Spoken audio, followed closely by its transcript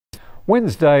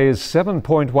Wednesday's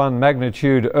 7.1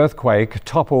 magnitude earthquake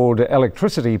toppled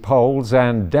electricity poles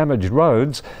and damaged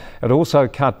roads. It also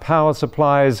cut power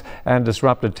supplies and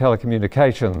disrupted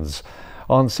telecommunications.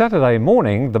 On Saturday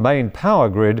morning, the main power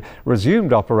grid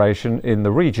resumed operation in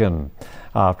the region.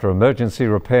 After emergency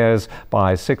repairs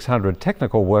by 600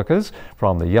 technical workers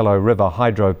from the Yellow River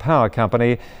Hydro Power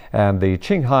Company and the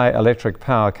Qinghai Electric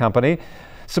Power Company,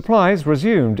 supplies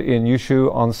resumed in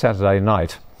Yushu on Saturday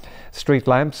night. Street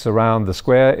lamps around the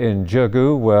square in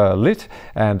Jegu were lit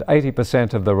and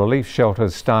 80% of the relief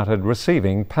shelters started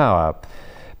receiving power.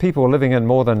 People living in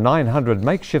more than 900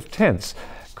 makeshift tents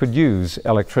could use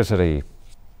electricity.